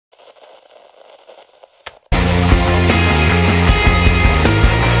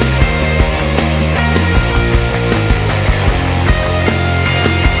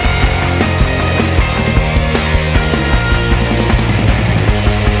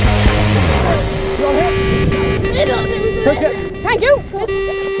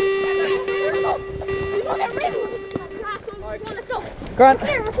Grant.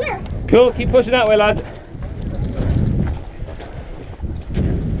 Clear. Cool, keep pushing that way, lads.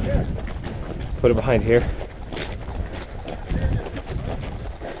 Put it behind here.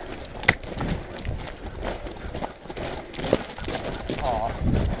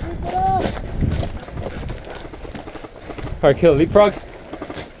 Alright, kill, leapfrog.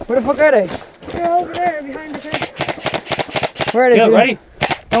 Where the fuck are they? They're over there behind the fence. Where are they? Kill, ready?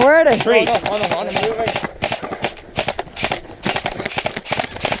 No, where are they? 3. On them.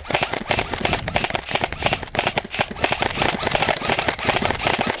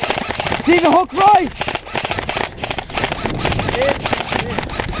 See the hook right!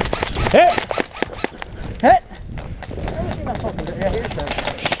 Hit! Hit!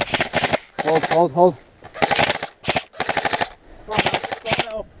 Hold.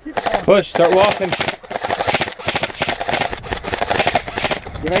 Push, start walking.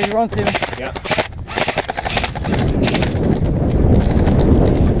 You ready to run, Stephen? Yeah.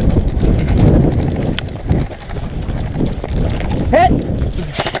 Hit!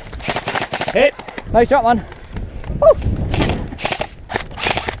 Hit! Nice shot, man. Woo.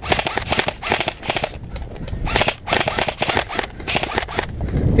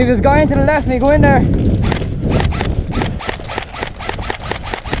 See, there's a guy into the left and you go in there.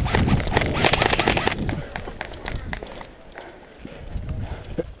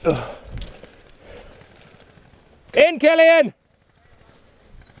 In, Killian!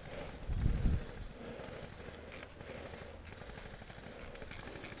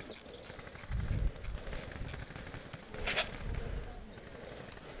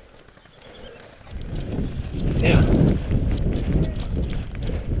 Yeah.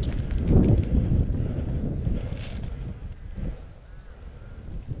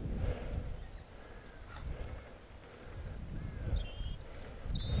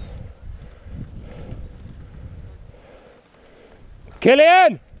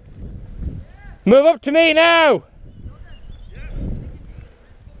 Killian! Move up to me now!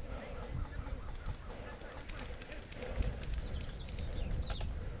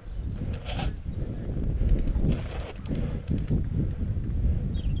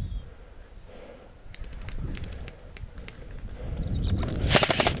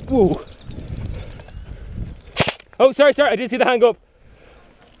 Whoa. Oh, sorry, I didn't see the hang up.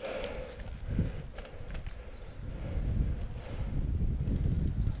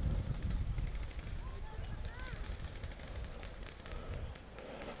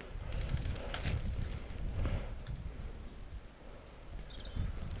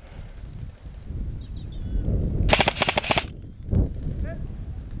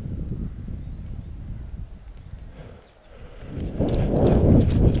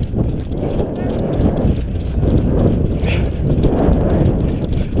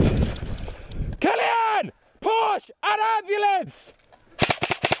 An ambulance!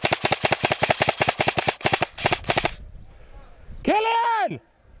 Killian!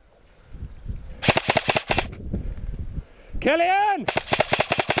 Killian!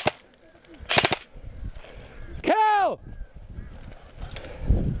 Kill!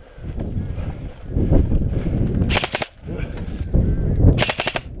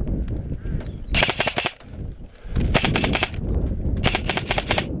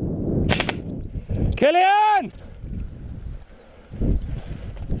 Killian!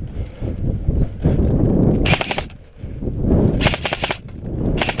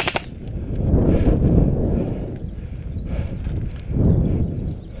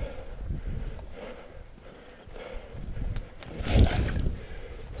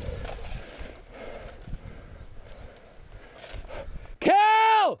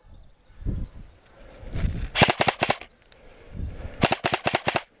 Kill!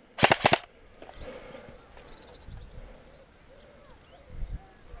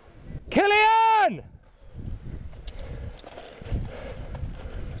 Killian!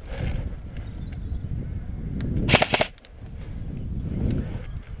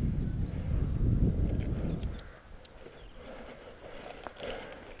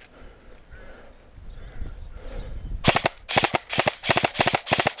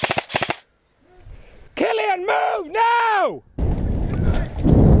 Killian, move now!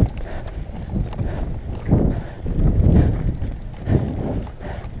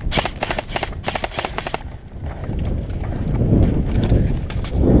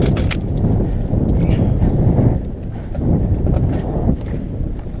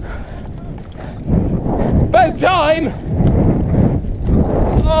 About time!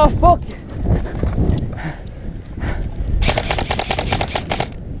 Oh, fuck!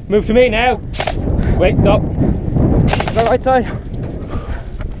 Move to me now. Wait, stop. Go right side.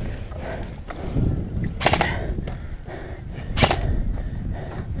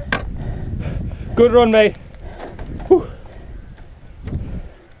 Good run, mate. Whew.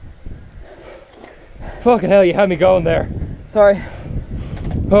 Fucking hell, you had me going there. Sorry.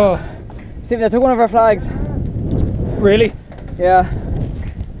 Oh, Stephen, I took one of our flags. really? Yeah.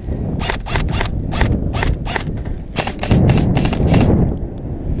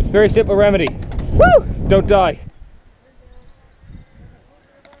 Very simple remedy. Woo! Don't die.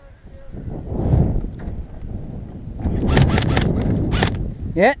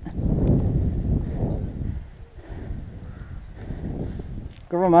 Yeah.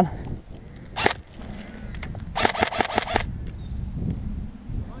 Good run, man.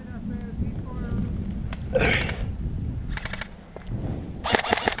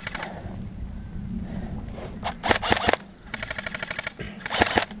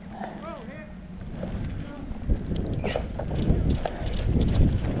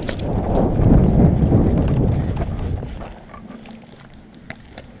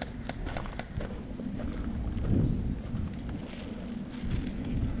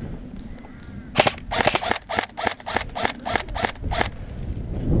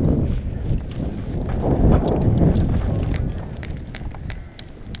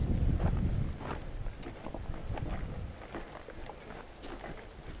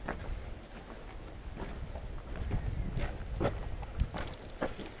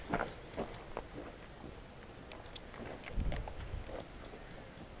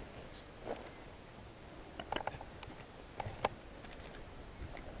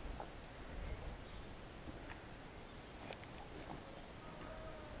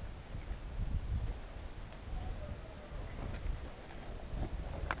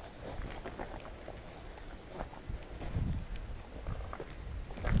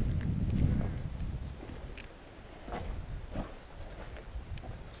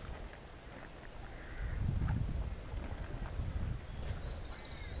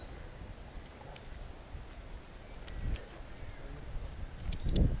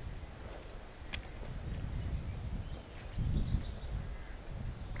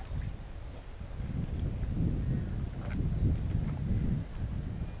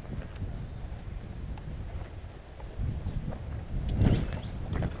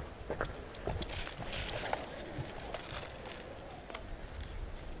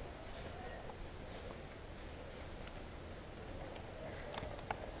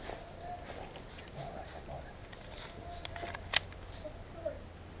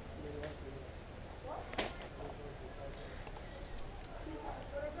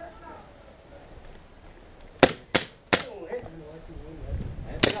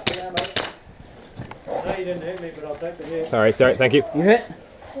 No, you didn't hit me, but I'll take the hit. Alright, sorry, thank you. You hit?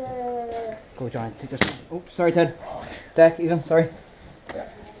 Go, John. Take this one. Oh, sorry, Ted. Deck, even. Sorry.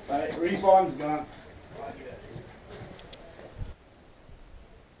 Right, respawn's gone.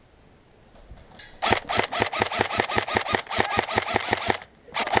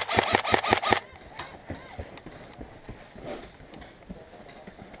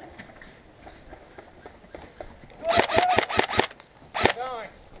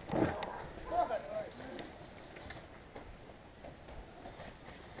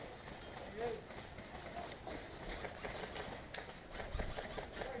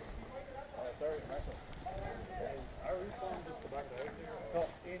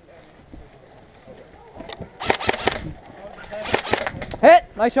 Hit!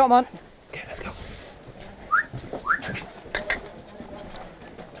 Nice shot, man. Okay, let's go.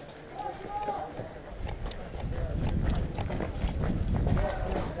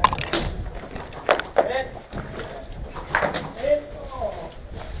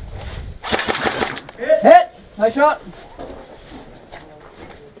 Hit! Nice shot.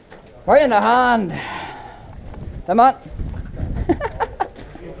 Right in the hand. Come on.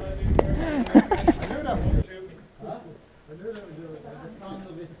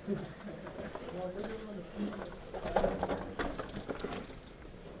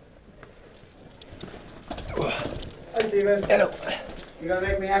 Hi, Steven. Hello. You gonna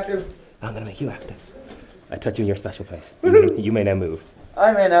make me active? I'm gonna make you active. I touch you in your special place. You may now move.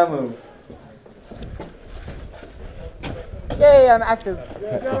 I may now move. Yay, I'm active.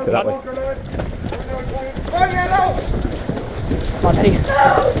 Let's go that way. Come on, Teddy.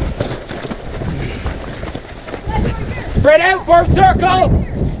 Spread out, form circle!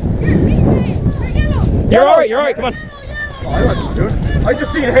 You're alright, come on. Oh, I wasn't doing it. I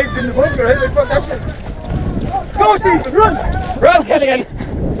just seen heads in the bunker. I was like, fuck that shit. Go, Steven, run! Run, Killian!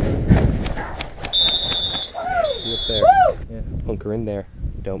 You up there. Yeah. Hunker in there.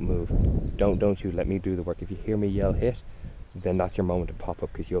 Don't move. Don't you let me do the work. If you hear me yell hit, then that's your moment to pop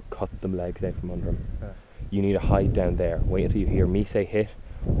up because you'll cut them legs out from under him. You need to hide down there. Wait until you hear me say hit.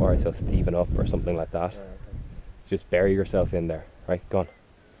 or else he'll Steven up or something like that. Just bury yourself in there. Right, go on.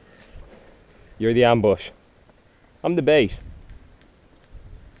 You're the ambush. I'm the bait.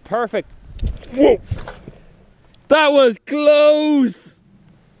 Perfect. Whoa! That was close!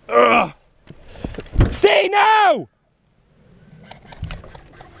 Ugh. Stay now!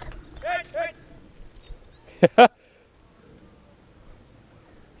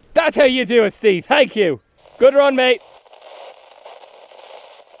 That's how you do it, Steve. Thank you. Good run, mate.